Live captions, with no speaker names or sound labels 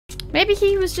Maybe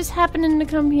he was just happening to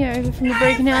come here over from the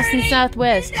broken house in the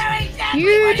southwest. Exactly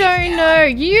You don't know.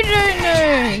 You don't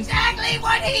know. exactly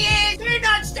what he is. Do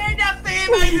not stand up for him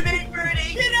over me,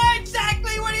 Fruity. You know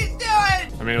exactly what he's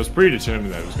doing. I mean, I was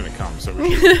predetermined that it was going to come, so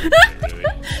we should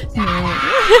really.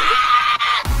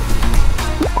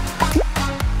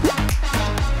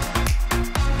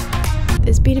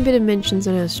 There's been a bit of mentions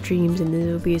on our streams, and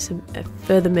there will be a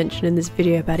further mention in this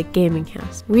video about a gaming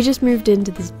house. We just moved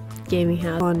into this gaming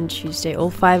house on Tuesday. All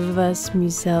 5 of us: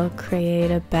 Musel,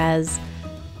 Creator, Baz,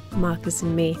 Marcus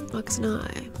and me. Marcus and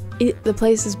I. The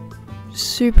place is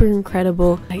super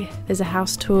incredible. There's a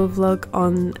house tour vlog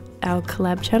on our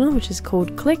collab channel, which is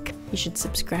called Click. You should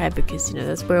subscribe because, you know,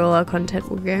 that's where all our content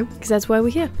will go. Because that's why we're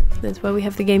here. That's why we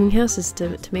have the gaming houses,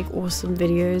 to make awesome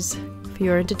videos for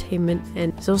your entertainment.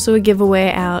 And there's also a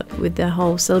giveaway out with the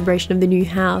whole celebration of the new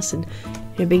house, and,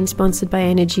 you know, being sponsored by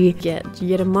Energy. You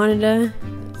get a monitor,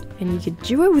 and you can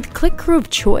duo with Click Crew of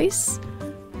choice.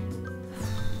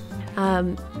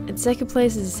 And second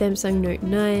place is a Samsung Note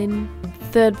 9.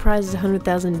 Third prize is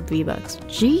 100,000 V-Bucks.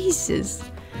 Jesus!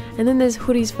 And then there's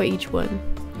hoodies for each one.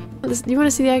 You want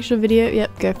to see the actual video?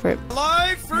 Yep, go for it.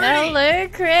 Hello, Fruity. Hello,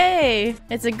 Cray.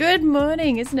 It's a good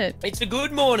morning, isn't it? It's a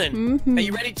good morning. Are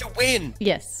you ready to win?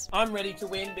 Yes. I'm ready to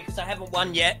win because I haven't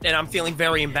won yet, and I'm feeling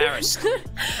very embarrassed. You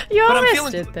But I'm almost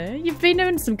feeling- did though. You've been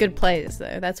doing some good plays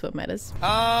though. That's what matters.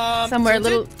 Somewhere a so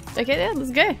little. Okay, yeah,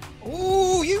 let's go.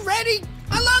 Ooh, you ready?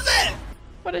 I love it.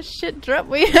 What a shit drop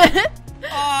we had. Oh,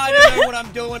 I don't know what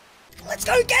I'm doing. Let's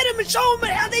go get him and show him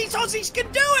how these Aussies can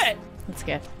do it. Let's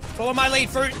go. Follow my lead,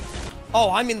 Fruit.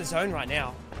 Oh, I'm in the zone right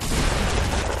now.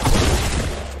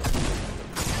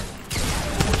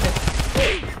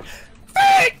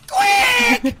 Fruit,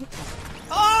 quick!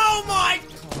 Oh my!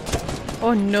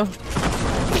 Oh no.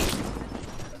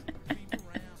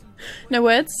 No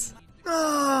words?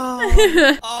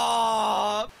 Oh.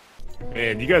 Oh.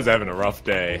 Man, you guys are having a rough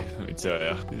day, let me tell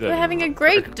you. We're having a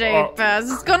great day, Oh. Baz.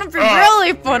 It's gonna be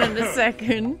really fun in a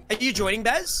second. Are you joining,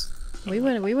 Baz? We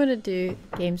want to do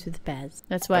games with Baz.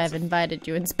 That's why I've invited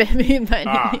you and spam me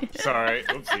inviting me. Sorry,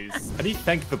 oopsies. How do you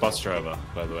thank the bus driver,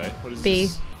 by the way? What is B.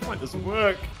 this? Oh, it doesn't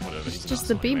work. Whatever. It's just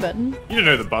the B button. You don't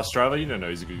know the bus driver. You don't know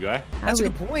he's a good guy. That's a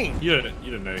would- good point. You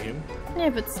don't know him. Yeah,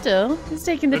 but still, he's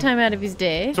taking the time out of his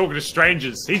day. Talking to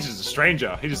strangers. He's just a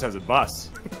stranger. He just has a bus.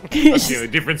 That's the only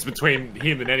difference between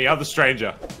him and any other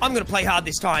stranger. I'm gonna play hard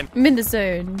this time. I'm in the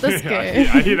zone. Let's go. I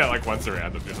hear that like once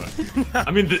around. I feel like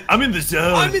I'm in the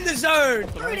zone. I'm in the zone.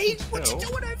 Fruity, what you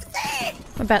doing over there?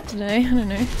 I'm about to know. I don't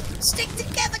know. Stick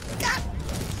together, god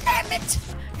damn it!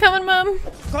 Come on, Mum.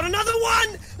 Got another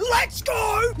one! Let's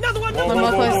go! Another one! Whoa, Another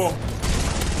whoa, one! whoa, whoa.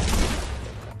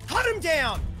 Hunt him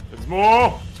down! There's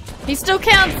more. He still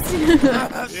counts.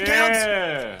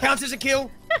 Yeah. Counts as a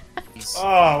kill.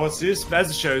 Oh, what's this?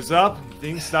 Bazza shows up.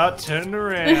 Things start turning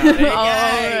around.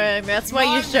 Oh, that's why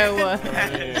you show up.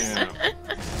 Yeah.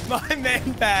 My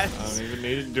man, Baz. I don't even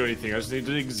need to do anything. I just need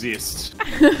to exist.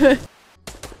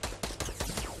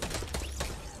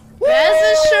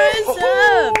 Bazza shows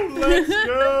up. Let's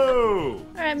go.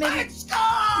 All right, maybe Let's go!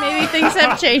 maybe things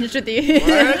have changed with you.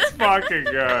 Let's fucking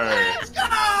go. Let's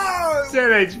go! 10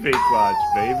 HP clutch,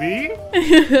 baby.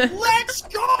 Let's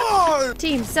go!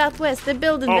 Team Southwest, they're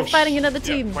building. Oh, they're fighting another yeah,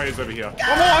 team. players over here.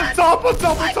 One more on top, on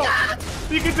top, on top.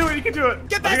 You can do it, you can do it.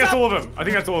 Get I think back that's up. all of them. I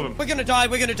think that's all of them. We're gonna die,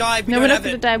 we're gonna die. We No, don't we're not have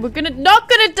gonna it. die. We're not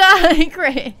gonna die.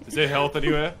 Great. Is there health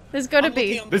anywhere? There's gotta I'm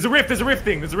be. looking- There's a rift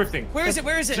thing, there's a rift thing. Where is it?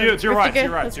 Where is it? To your right, to go,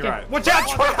 your right, let's to your go. right. Watch out!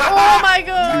 Oh my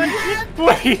god.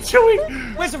 What are you doing?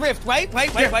 Where's the rift? Wait.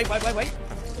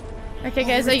 Okay,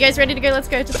 guys, are you guys ready to go? Let's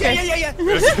go. Let's go. Yeah.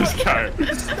 Let's just go.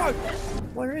 Let's go.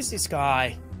 Where is this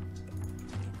guy?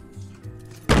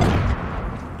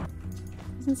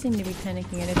 Doesn't seem to be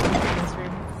panicking anything in this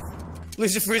room.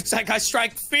 Loserfruit's like I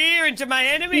strike fear into my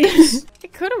enemies.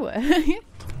 It could have worked.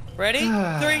 Ready?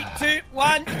 3, 2,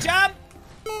 1, jump!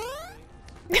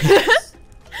 You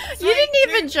didn't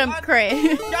even jump,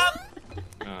 Cray. Jump!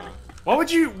 Why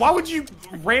would you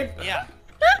ramp? Yeah.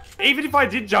 Even if I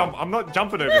did jump, I'm not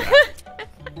jumping over that.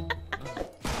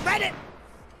 Read it!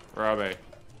 Where are they?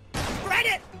 Read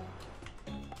it!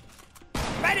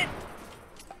 Read it!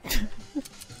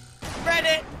 Read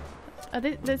it! Are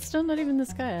they? They're still not even in the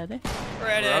sky, are they?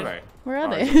 Read Where are it! they? Where are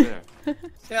Oh, they? it's up there.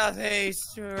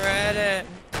 Southeast, read it!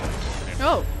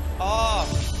 Oh, Oh!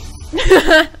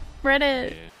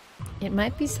 Reddit. Yeah. It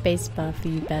might be spacebar for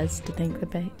you, Baz, to thank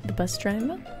the bus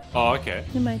driver. Oh, okay.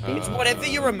 It might be. Whatever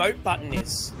your remote button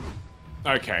is.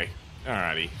 Okay.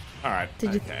 Alrighty. Alright.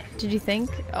 Did okay. you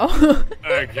think? Oh.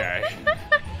 Okay.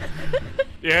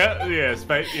 Yeah,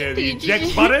 space. Yeah, the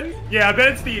eject button. Yeah, I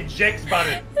bet it's the eject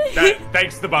button.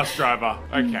 Thanks to the bus driver.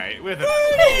 Okay, with it.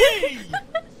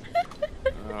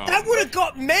 That would have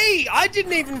got me! I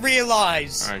didn't even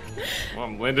realise! Okay. Well,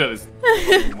 Linda is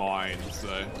mine,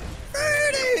 so...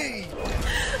 Fruity!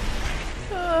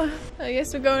 Oh, I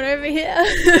guess we're going over here.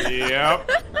 Yep.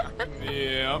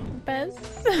 Yep. Baz,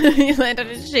 you landed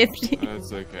on a ship.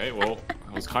 That's okay. Well,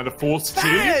 I was kind of forced to.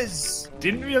 Baz!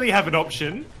 Didn't really have an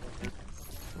option.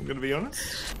 I'm gonna be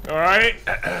honest. Alright.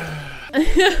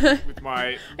 With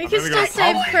my... I can still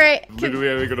save Cray. Literally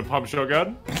only got a pump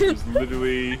shotgun. Just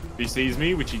literally, if he sees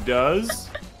me, which he does.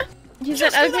 Use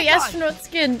that ugly astronaut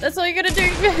skin. That's all you gotta do,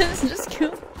 Baz. Just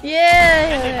kill.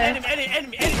 Yeah.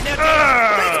 Enemy.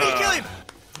 Now, kill him!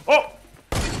 Oh!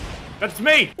 That's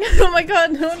me! Oh my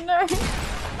god, no.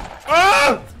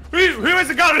 Oh! Who has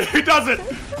a gun? Who does it?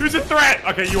 Who's a threat?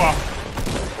 Okay, you are.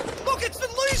 Look, it's the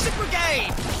Loser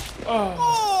Brigade!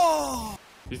 Oh.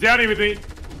 He's down here with me.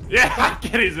 Yeah,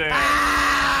 get his ass.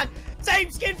 Ah!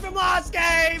 Same skin from last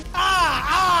game!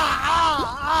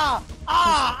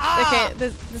 Okay,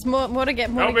 there's more to get.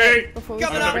 Help me! Before we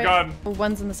I don't have a gun. Well,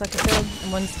 one's in the sucker field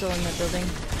and one's still in that building.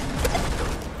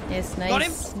 Yes, nice. Got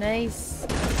him? Nice.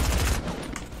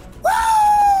 Woo!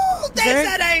 There's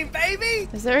that aim, baby!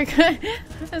 Is there a guy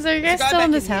still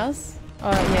in this house?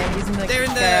 Oh yeah, he's in the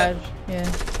garage. Yeah.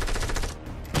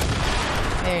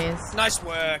 There he is. Nice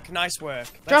work.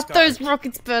 Drop those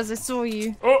rockets, Buzz. I saw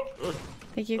you. Oh!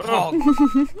 Thank you.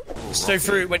 Oh. So,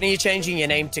 Fruit, when are you changing your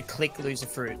name to Click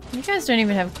Loserfruit? You guys don't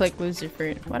even have Click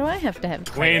Loserfruit. Why do I have to have?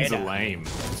 Twins are lame.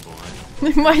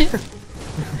 That's why.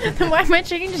 Why am I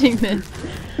changing then?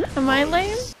 Am I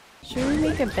lame? Should we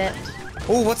make a bet?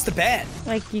 Oh, what's the bet?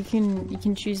 Like you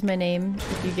can choose my name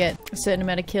if you get a certain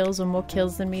amount of kills or more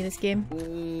kills than me this game.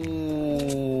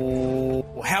 Ooh.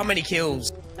 How many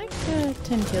kills? Like 10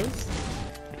 kills.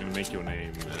 I'm gonna make your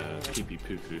name Pee Pee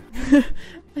Poo Poo.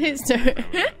 Please don't.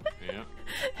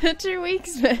 Yeah. 2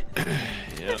 weeks, but.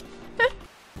 Yeah.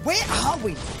 Where are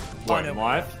we? What, in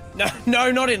life?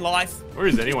 No, not in life. Where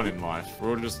is anyone in life?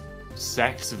 We're all just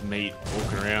sacks of meat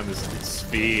walking around this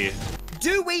sphere.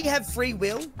 Do we have free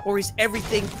will, or is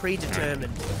everything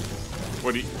predetermined?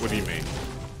 What do you mean?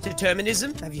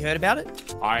 Determinism? Have you heard about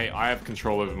it? I have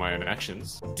control over my own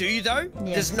actions. Do you though?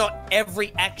 Yeah. Is not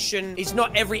every action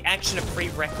a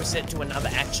prerequisite to another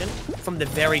action from the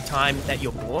very time that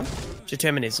you're born?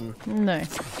 Determinism. No.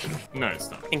 No, it's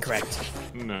not. Incorrect.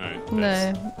 No.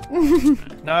 No.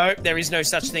 No, there is no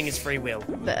such thing as free will.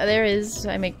 There is.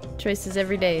 I make choices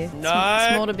every day. No.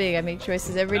 Small to big. I make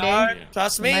choices every day. No,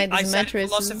 trust me. I my said choices.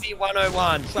 philosophy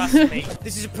 101. Trust me.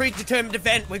 This is a predetermined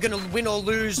event. We're gonna win or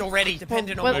lose already,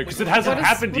 depending on what Because it hasn't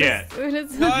happened yet.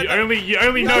 No, You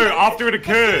only know after it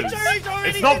occurs.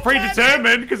 It's not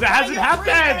predetermined because it hasn't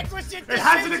happened. It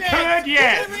hasn't occurred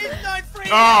yet. There is no free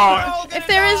will. Oh. If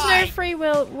there is no free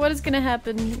will, what is going to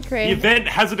happen, Cray? The event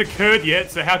hasn't occurred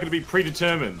yet, so how can it be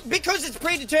predetermined? Because it's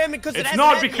predetermined because it It's hasn't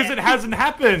not happened because yet. it hasn't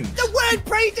happened. The word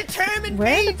predetermined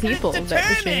Where are the means people it's that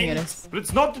were shooting at determined. us? But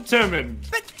it's not determined.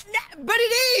 But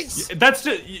it is. That's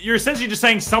just, you're essentially just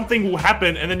saying something will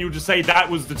happen, and then you'll just say that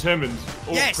was determined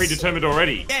or Yes. predetermined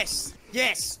already.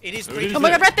 Yes, it is Oh Oh my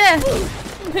god, right there!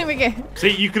 There we go. See,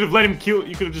 you could have let him kill.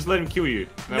 You could have just let him kill you.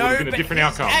 That would have been a different his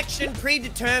outcome. action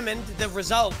predetermined the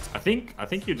result. I think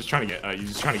you're just trying to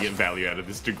get value out of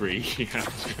this degree.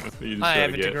 I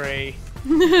have a degree.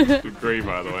 Degree,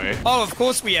 by the way. Oh, of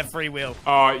course we have free will.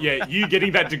 Oh yeah, you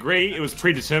getting that degree, it was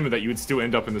predetermined that you would still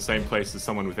end up in the same place as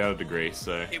someone without a degree.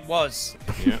 So It was.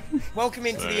 yeah. Welcome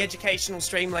into the educational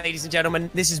stream, ladies and gentlemen.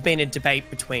 This has been a debate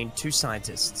between two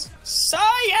scientists. Science!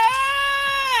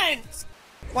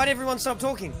 Why'd everyone stop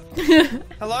talking?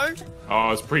 Hello?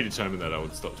 Oh, it's predetermined that I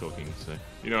would stop talking. So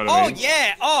you know what I mean? Oh,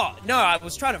 yeah. Oh, no, I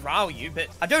was trying to rile you, but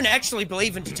I don't actually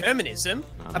believe in determinism.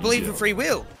 I believe in free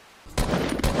will.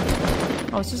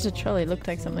 Oh, it's just a trolley. It looked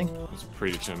like something. It's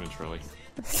predetermined, trolley.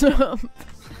 So,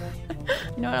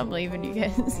 you know what? I'm leaving you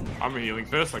guys. I'm healing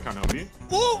first. I can't help you.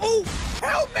 Ooh,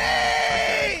 help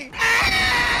me!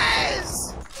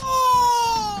 Baz!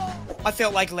 Oh! I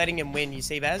felt like letting him win, you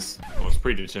see, Baz? Well, it's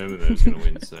predetermined that it's gonna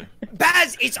win. So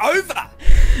Baz, it's over!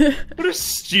 what a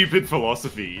stupid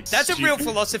philosophy. It's That's a real stupid.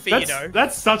 philosophy, you know.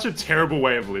 That's such a terrible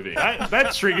way of living.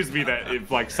 That triggers me that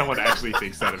if like someone actually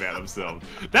thinks that about themselves.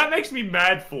 That makes me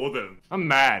mad for them. I'm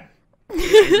mad.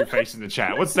 Angry face in the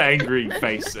chat. What's the angry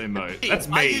face emote? That's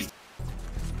me.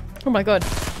 Oh my god.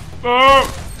 Oh!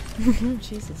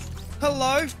 Jesus.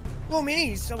 Hello? More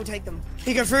minis, I will take them.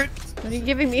 Here you go, Fruit. What are you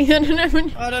giving me? I don't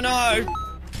know. I don't know.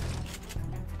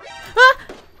 Ah!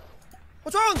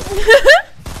 What's wrong?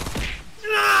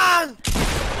 Ah!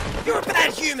 You're a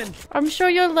bad human. I'm sure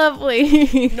you're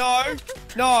lovely. No,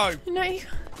 no. No,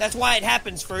 That's why it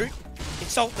happens, Fruit.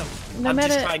 Insult them. No I'm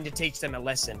matter- just trying to teach them a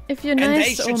lesson. if you're And they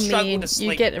nice or should struggle mean, to you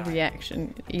sleep get a at night.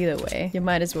 reaction either way. You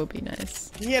might as well be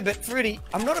nice. Yeah, but Fruity,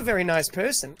 I'm not a very nice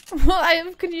person.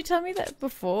 Well, could you tell me that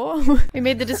before? We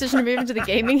made the decision to move into the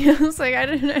gaming house? Like, I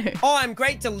don't know. Oh, I'm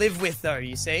great to live with, though,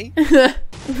 you see? Is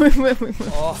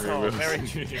Oh, very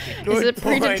good it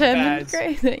point, predetermined, Baz.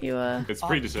 Gray, that you are? It's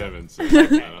predetermined. So it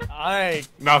doesn't matter.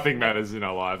 Nothing matters in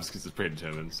our lives because it's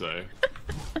predetermined. So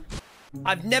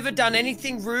I've never done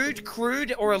anything rude,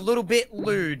 crude, or a little bit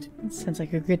lewd. Sounds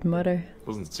like a good motto.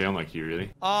 doesn't sound like you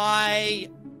really. I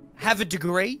have a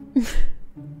degree.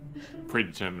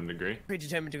 Predetermined degree.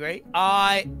 Predetermined degree.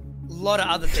 A lot of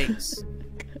other things.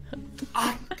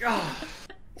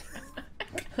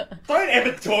 Don't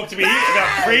ever talk to me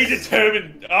about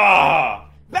predetermined. Ah,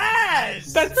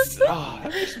 Baz! that's.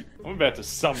 I'm about to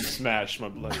smash my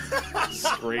bloody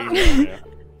screen right now.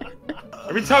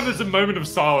 Every time there's a moment of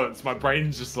silence, my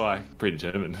brain's just like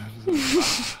predetermined.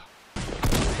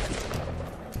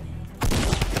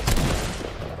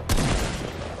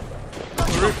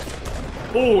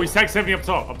 Oh, he's tagged 70 up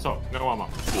top. No armor.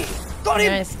 Got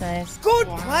him! Nice. Good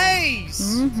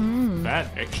plays! That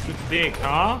extra thick,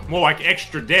 huh? More like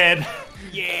extra dead.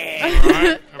 Yeah!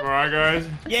 Alright, am I right, guys?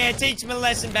 Yeah, teach him a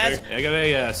lesson, Baz. I got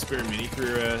a spare mini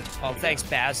for Oh, thanks,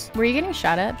 Baz. Were you getting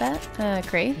shot at,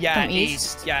 Cray? Yeah, From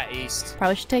east? Yeah, east.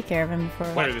 Probably should take care of him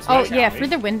before. Wait, this Oh, way's yeah, on me. through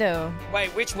the window. Wait,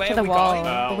 which way To are the we wall.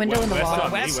 going? The window in the west wall.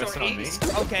 on me, West west or on me. east?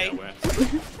 Okay. Yeah,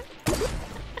 west.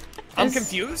 I'm Is-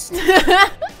 confused.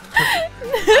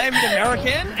 I am an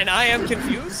American, and I am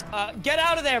confused. Get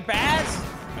out of there, Baz!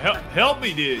 Help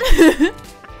me, dude.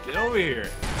 Get over here.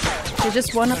 There's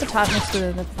just one at the top next to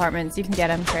the apartments. You can get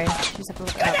him, Cray. Just have to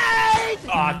look up.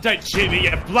 Oh, don't shoot me,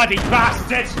 you bloody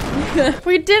bastard!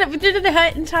 We did it. We did it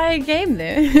the entire game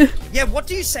there. Yeah, what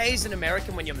do you say as an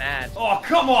American when you're mad? Oh,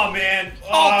 come on, man.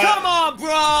 Oh, come on, bro!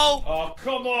 Oh,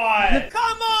 come on.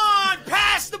 Come on!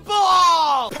 Pass the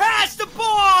ball! Pass the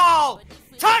ball!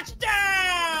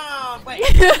 Touchdown! Wait.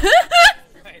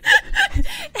 Wait.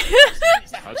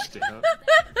 Touchdown.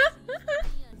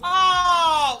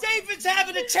 Oh! David's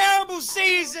having a terrible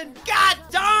season! God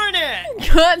darn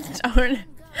it! God darn it.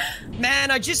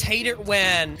 Man, I just hate it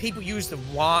when people use the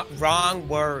wrong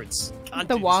words. Can't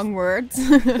The do wrong words.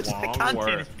 this. I Wrong can't do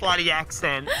word. this bloody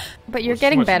accent. But you're What's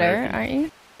getting much better, American? aren't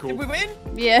you? Cool. Did we win?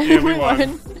 Yeah, Yeah, we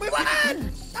won. We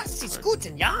won! Das ist gut,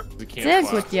 ja? We can't Sehr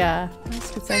fly. gut, ja.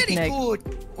 Das ist Very sehr good.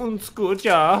 Uns gut,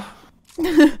 ja.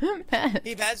 gut.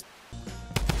 Hey, Baz.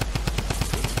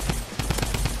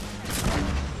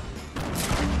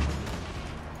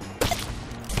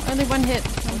 Only one hit.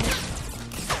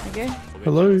 Okay.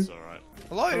 Hello. That's all right.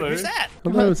 Hello, Hello. who's that?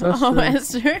 Hello, it's Astro. Oh,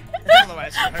 Esther. Hello,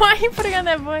 Esther. Why are you putting on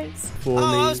that voice? Oh,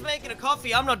 I was Fortnite. making a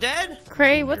coffee. I'm not dead.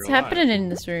 Cray, what's You're alive. happening in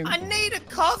this room? I need a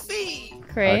coffee.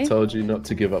 Cray? I told you not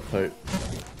to give up hope.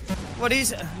 What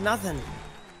is it? Nothing.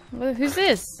 Well, who's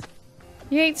this?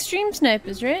 You hate stream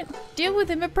snipers, right? Deal with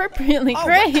him appropriately, Oh,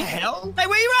 Cray. what the hell? Hey,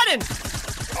 where you running?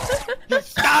 You're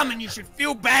dumb and you should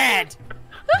feel bad.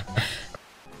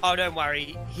 Oh, don't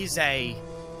worry. He's a...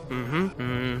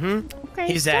 Okay,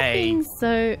 He's stop a- being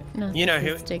so You know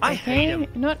who- narcissistic, I hate him.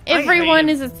 Not I hate everyone him.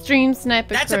 is a stream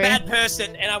sniper, That's a Cray. bad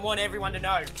person, and I want everyone to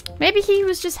know. Maybe he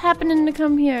was just happening to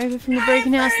come here over from the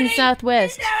broken house in the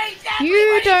southwest. You know exactly You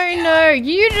what he's don't doing. know.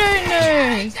 You don't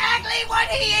know. Exactly what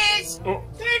he is. Oh.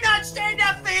 Do not stand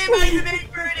up for him over me,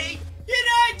 Fruity. You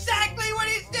know exactly what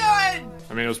he's doing.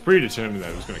 I mean, it was predetermined that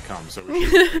it was going to come, so we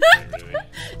should really.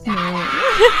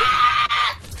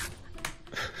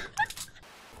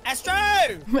 Astro,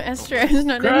 Astro's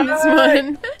not in this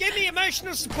one. give me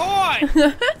emotional support.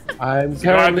 I'm guy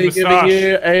currently with the giving moustache.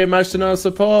 you emotional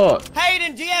support.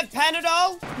 Hayden, do you have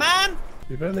Panadol, man?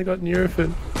 You've only got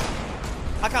Nurofen.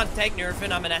 I can't take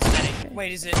Nurofen, I'm an asthmatic.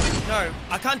 Wait, is it? No,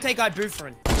 I can't take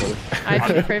ibuprofen.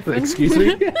 Ibuprofen. Excuse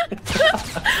me?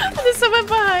 There's someone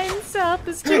behind South.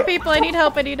 There's two people. I need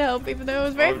help. Even though it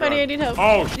was very Oh, funny, God. I need help.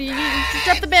 Oh. You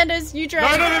drop the bandages. You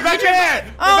drive. No, they're You back drive. here!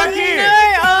 They're Oh back here!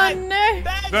 no! Oh no!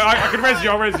 Bad No, I can res you,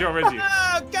 I'll res you.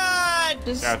 Oh, God.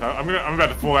 Just, Kath, I'm about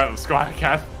to fall out of the sky,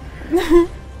 Kath.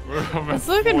 it's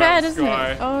looking bad, isn't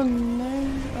it? Oh no!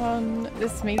 Oh no!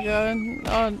 This is me going.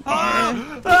 Oh no!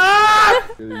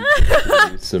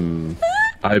 Some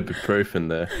ibuprofen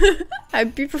there.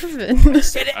 Ibuprofen.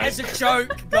 Said it as a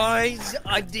joke, guys.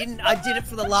 I did it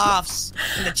for the laughs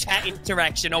and the chat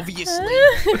interaction, obviously.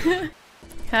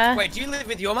 Huh? Wait, do you live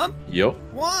with your mum? Yup.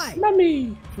 Why? Mummy.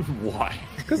 Why?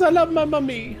 Because I love my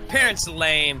mummy. Parents are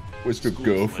lame. What's your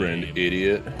girlfriend, lame.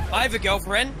 idiot? I have a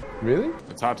girlfriend, Really?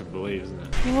 It's hard to believe, isn't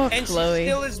it? More and she's flowy.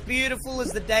 still as beautiful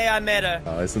as the day I met her.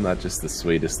 Oh, isn't that just the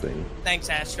sweetest thing? Thanks,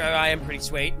 Astro. I am pretty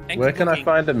sweet. And Where good can I looking.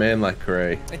 find a man like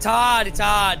Cray? It's hard, it's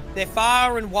hard. They're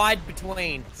far and wide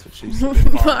between. That's what she said.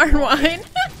 Far and wide.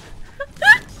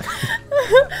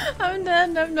 I'm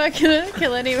done. I'm not gonna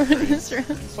kill anyone in this round.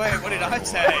 Wait, what did I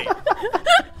say?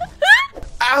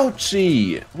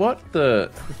 Ouchie! What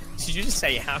the? Did you just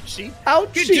say ouchie?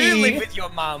 Ouchie! You do live with your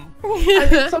mum. I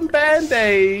need some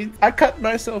band-aids. I cut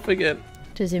myself again.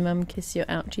 Does your mum kiss your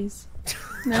ouchies?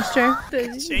 That's true.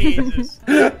 Jesus.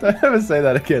 Don't ever say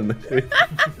that again, Louis.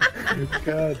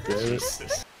 God damn it.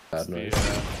 Jesus. Bad noise.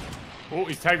 Oh,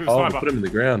 he's tagged with the Oh, sniper. put him in the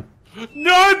ground.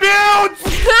 No builds!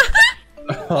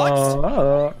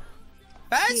 Oh,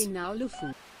 Baz?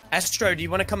 Astro, do you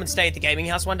want to come and stay at the gaming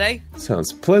house one day?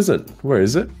 sounds pleasant. Where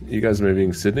is it? You guys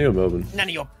moving Sydney or Melbourne? None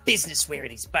of your business where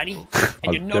it is, buddy. I'll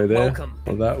And you're go not there. welcome.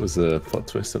 Well, that was a plot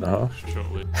twist and a half.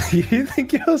 Shortly. You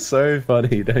think you're so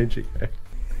funny, don't you?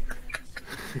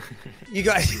 You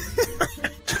guys.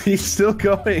 He's still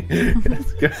going.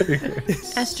 Let's go.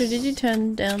 Astro, did you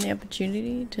turn down the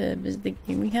opportunity to visit the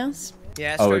gaming house?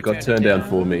 Yeah, Oh, Astro it got turned down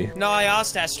for me. No, I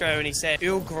asked Astro and he said,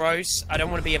 ew, gross. I don't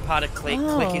want to be a part of Click.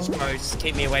 Oh. Click is gross.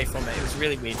 Keep me away from it. It was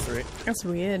really weird for it. That's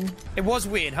weird. It was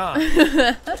weird, huh?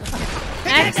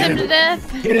 Axe him to death!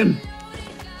 Hit him.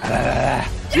 Oh,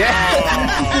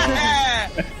 yeah.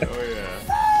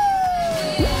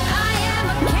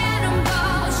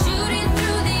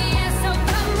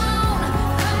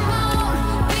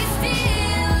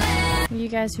 You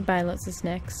guys who buy lots of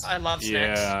snacks. I love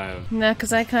snacks. Yeah. No,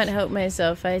 because I can't help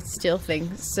myself. I steal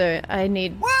things, so I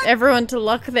need everyone to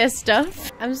lock their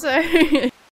stuff. I'm sorry.